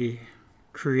Almighty,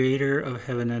 creator of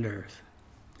heaven and earth.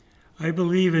 I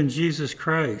believe in Jesus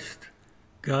Christ,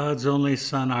 God's only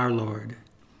Son, our Lord,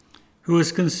 who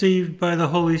was conceived by the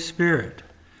Holy Spirit,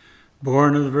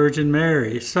 born of the Virgin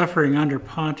Mary, suffering under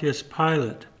Pontius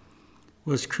Pilate,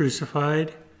 was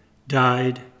crucified,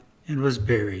 died, and was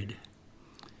buried.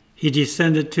 He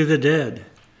descended to the dead.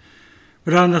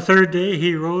 But on the third day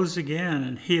he rose again,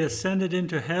 and he ascended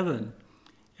into heaven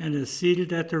and is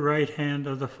seated at the right hand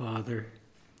of the Father.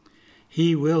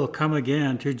 He will come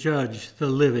again to judge the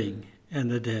living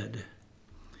and the dead.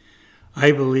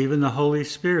 I believe in the Holy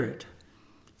Spirit,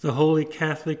 the Holy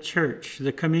Catholic Church,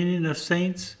 the communion of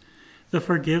saints, the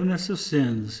forgiveness of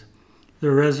sins,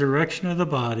 the resurrection of the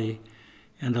body,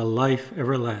 and a life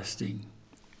everlasting.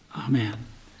 Amen.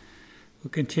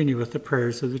 We'll continue with the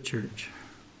prayers of the Church.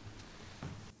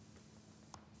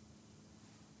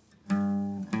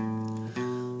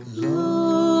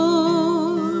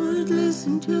 Lord,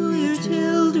 listen to your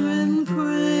children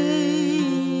pray.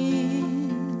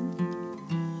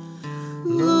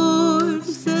 Lord,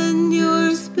 send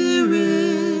your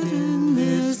Spirit in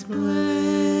this place.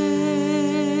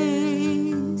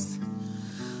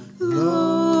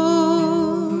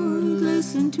 Lord,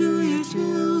 listen to your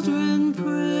children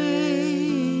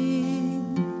pray.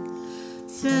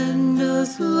 Send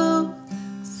us love,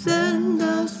 send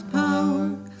us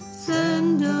power,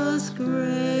 send us grace.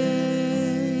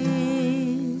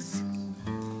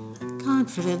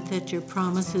 Confident that your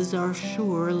promises are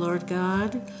sure, Lord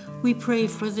God, we pray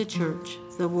for the Church,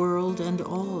 the world, and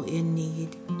all in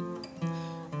need.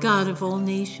 God of all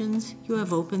nations, you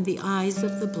have opened the eyes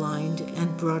of the blind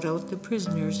and brought out the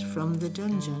prisoners from the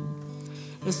dungeon.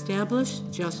 Establish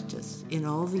justice in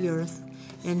all the earth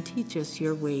and teach us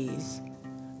your ways.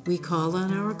 We call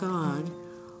on our God.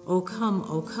 O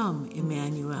come,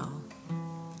 Emmanuel.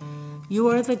 You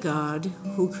are the God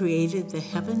who created the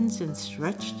heavens and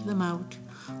stretched them out,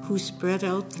 who spread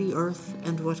out the earth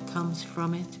and what comes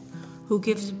from it, who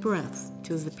gives breath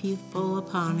to the people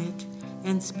upon it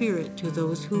and spirit to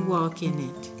those who walk in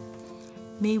it.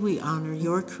 May we honor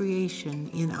your creation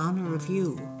in honor of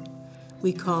you.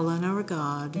 We call on our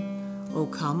God. O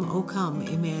come,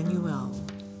 Emmanuel.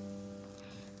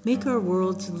 Make our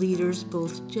world's leaders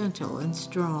both gentle and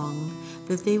strong,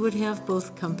 that they would have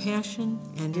both compassion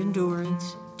and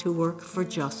endurance to work for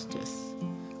justice.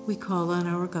 We call on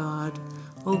our God.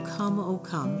 O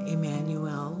come,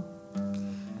 Emmanuel.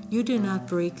 You do not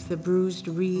break the bruised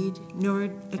reed,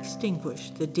 nor extinguish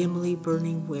the dimly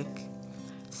burning wick.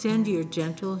 Send your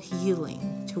gentle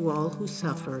healing to all who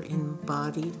suffer in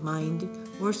body, mind,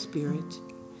 or spirit,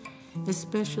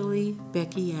 especially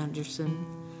Becky Anderson,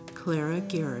 Clara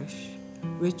Garish,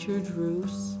 Richard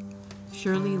Roos,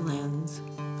 Shirley Lenz,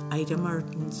 Ida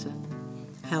Martinson,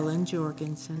 Helen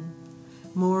Jorgensen,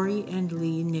 Maury and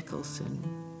Lee Nicholson,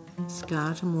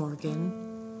 Scott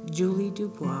Morgan, Julie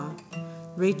Dubois,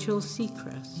 Rachel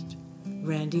Seacrest,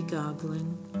 Randy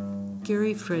Goglin,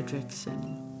 Gary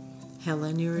Fredrickson,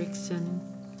 Helen Erickson,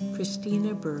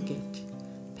 Christina Burgett,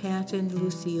 Pat and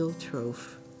Lucille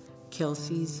Trofe,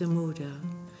 Kelsey Zamuda,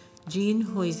 Jean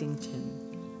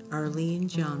Hoisington, Arlene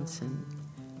Johnson,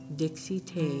 Dixie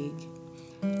Tague,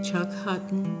 Chuck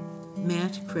Hutton,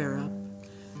 Matt Crarup,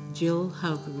 Jill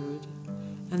Haugerud,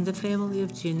 and the family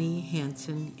of Ginny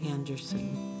Hanson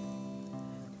Anderson.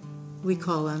 We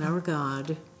call on our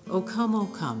God, O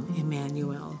come,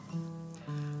 Emmanuel.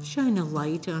 Shine a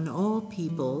light on all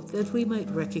people that we might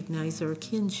recognize our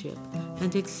kinship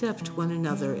and accept one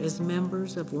another as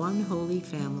members of one holy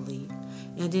family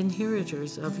and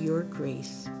inheritors of your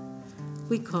grace.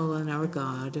 We call on our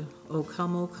God, O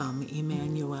come,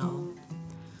 Emmanuel.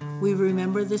 We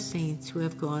remember the saints who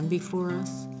have gone before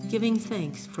us, giving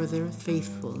thanks for their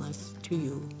faithfulness to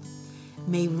you.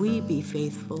 May we be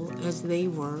faithful as they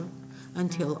were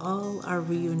until all are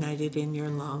reunited in your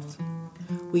love.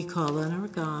 We call on our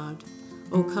God,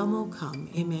 O come,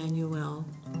 Emmanuel.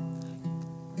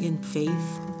 In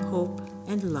faith, hope,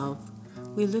 and love,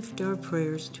 we lift our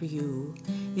prayers to you.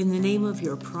 In the name of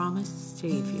your promised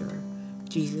Savior,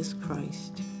 Jesus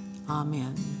Christ.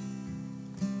 Amen.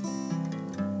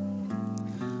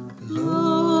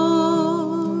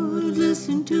 Lord,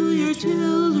 listen to your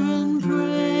children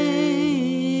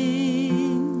praying.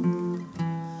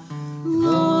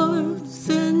 Lord,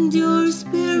 send your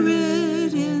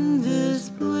Spirit in this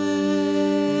place.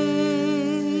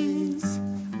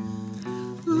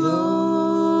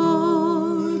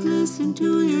 Lord, listen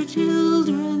to your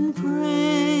children praying.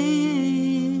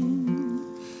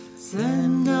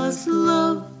 Send us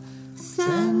love,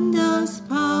 send us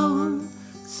power,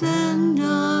 send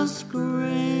us grace.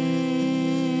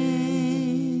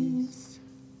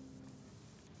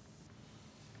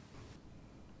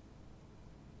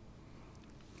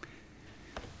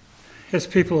 As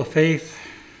people of faith,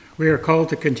 we are called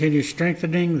to continue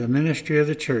strengthening the ministry of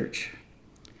the church,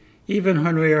 even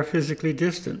when we are physically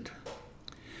distant.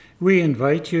 We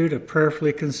invite you to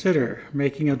prayerfully consider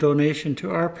making a donation to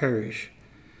our parish,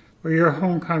 or your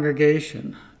home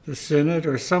congregation, the synod,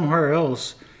 or somewhere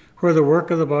else where the work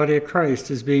of the body of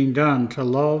Christ is being done to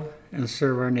love and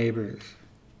serve our neighbors.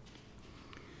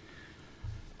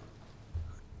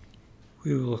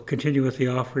 We will continue with the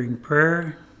offering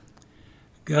prayer.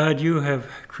 God, you have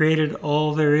created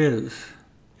all there is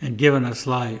and given us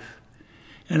life,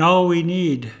 and all we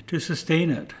need to sustain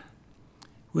it.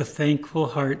 With thankful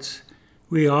hearts,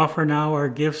 we offer now our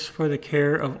gifts for the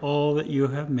care of all that you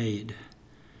have made.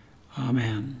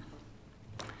 Amen.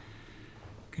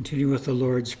 Continue with the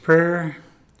Lord's Prayer.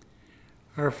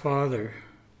 Our Father,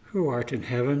 who art in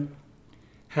heaven,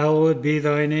 hallowed be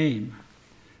thy name.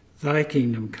 Thy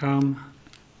kingdom come,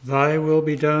 thy will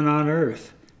be done on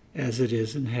earth as it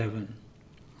is in heaven.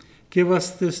 Give us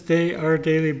this day our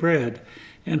daily bread,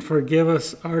 and forgive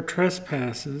us our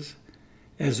trespasses,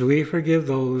 as we forgive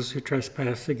those who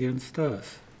trespass against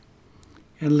us.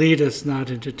 And lead us not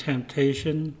into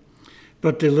temptation,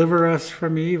 but deliver us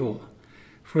from evil.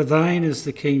 For thine is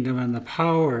the kingdom and the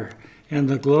power and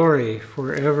the glory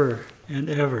forever and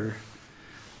ever.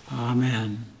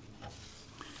 Amen.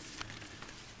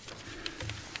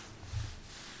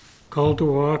 Called to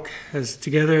walk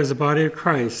together as a body of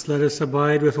Christ, let us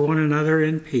abide with one another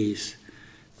in peace.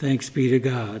 Thanks be to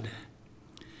God.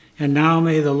 And now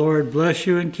may the Lord bless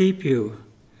you and keep you.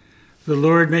 The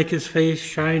Lord make his face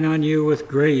shine on you with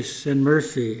grace and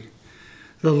mercy.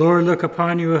 The Lord look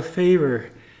upon you with favor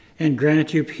and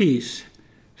grant you peace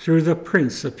through the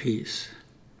Prince of Peace.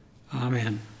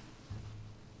 Amen.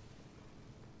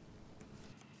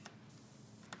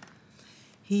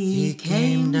 He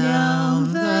came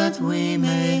down that we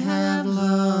may have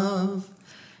love.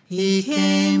 He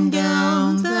came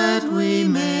down that we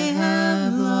may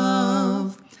have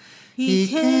love. He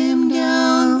came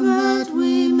down that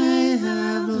we may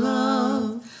have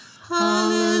love.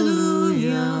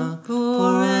 Hallelujah,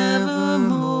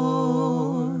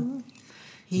 forevermore.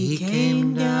 He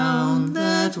came down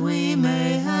that we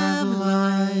may have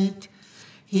light.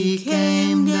 He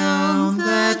came down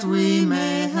that we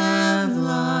may have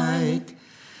light.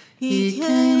 He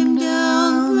came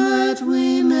down that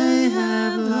we may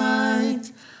have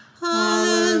light.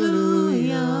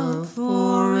 Hallelujah,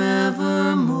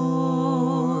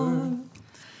 forevermore.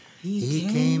 He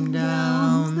came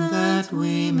down that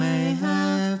we may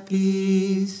have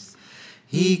peace.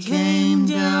 He came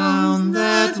down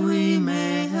that we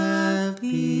may have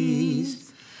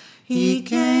peace. He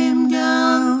came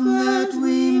down that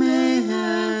we may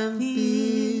have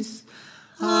peace.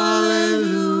 Hallelujah,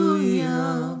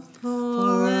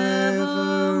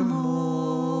 forevermore.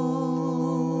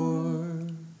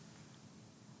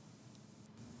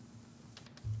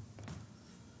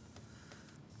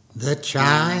 The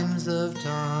chimes of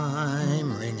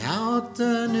time ring out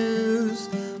the news,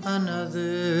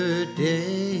 another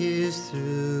day is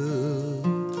through.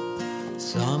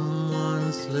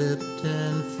 Someone slipped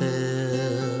and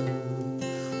fell.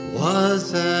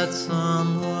 Was that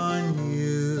someone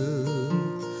you?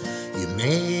 You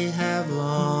may have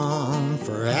longed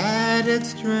for added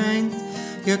strength,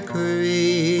 your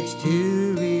courage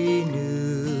to renew.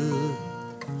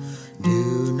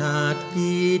 Do not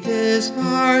be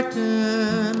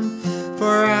disheartened,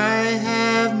 for I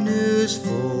have news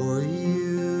for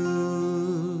you.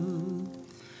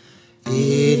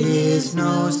 It is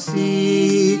no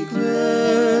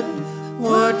secret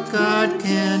what God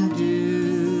can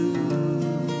do.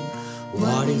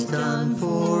 What He's done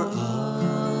for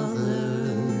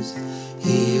others,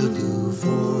 He'll do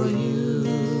for you.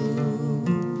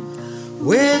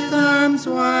 With arms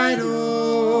wide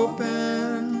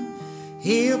open,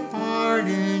 He'll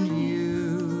pardon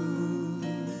you.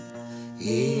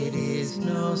 It is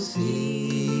no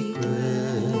secret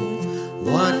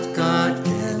what God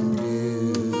can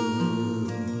do.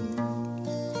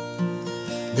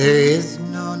 There is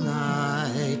no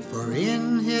night, for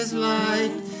in His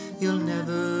light you'll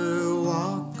never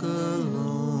walk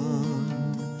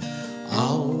alone.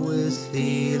 Always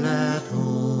feel at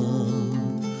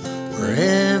home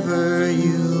wherever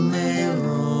you may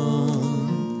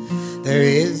roam. There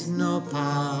is no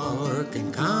power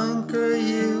can conquer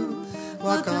you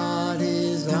while God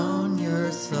is on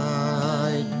your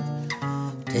side.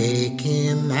 Take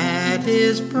Him at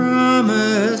His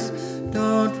promise,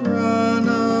 don't run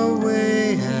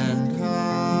away and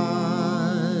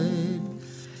hide.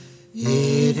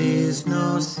 It is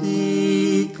no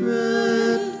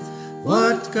secret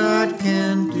what God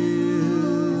can do.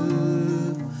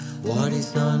 What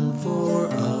He's done for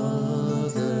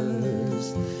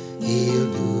others,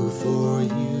 He'll do for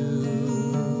you.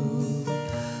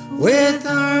 With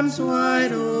arms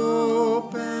wide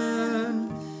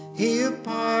open, He'll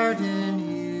pardon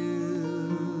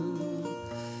you.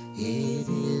 It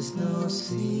is no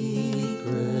secret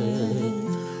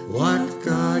what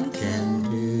God can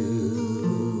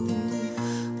do.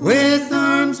 With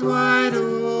arms wide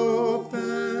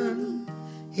open,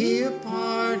 He'll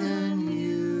pardon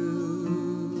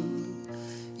you.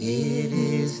 It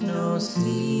is no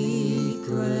secret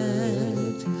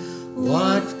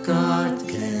what God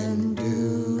can do.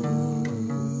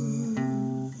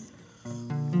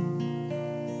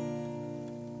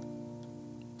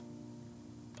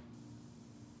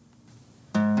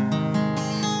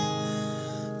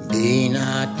 Be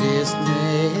not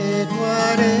dismayed,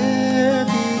 whatever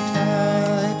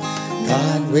betide,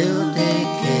 God will take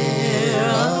care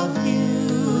of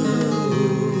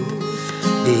you.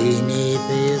 Beneath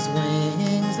His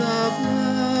wings of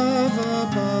love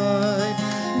abide,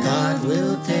 God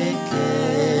will take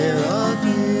care of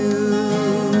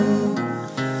you.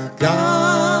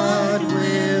 God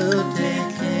will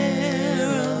take care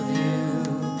of you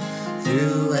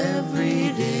through every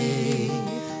day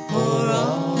or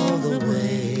all the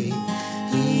way.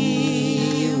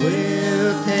 He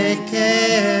will take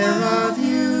care of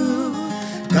you.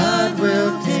 God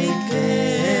will take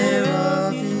care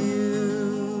of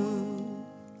you.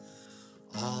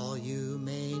 All you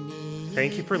may need.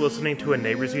 Thank you for listening to a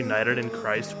Neighbors United in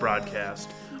Christ broadcast.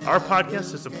 Our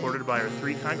podcast is supported by our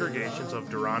three congregations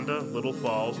of Deronda, Little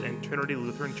Falls, and Trinity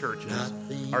Lutheran Churches,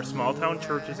 our small-town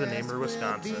churches in Amory,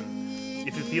 Wisconsin.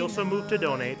 If you feel so moved to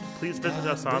donate, please visit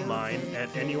us online at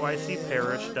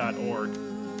nuicparish.org.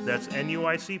 That's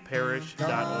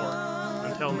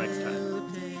nuicparish.org. Until next time.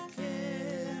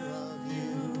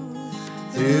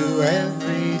 Through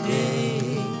every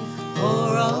day,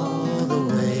 for all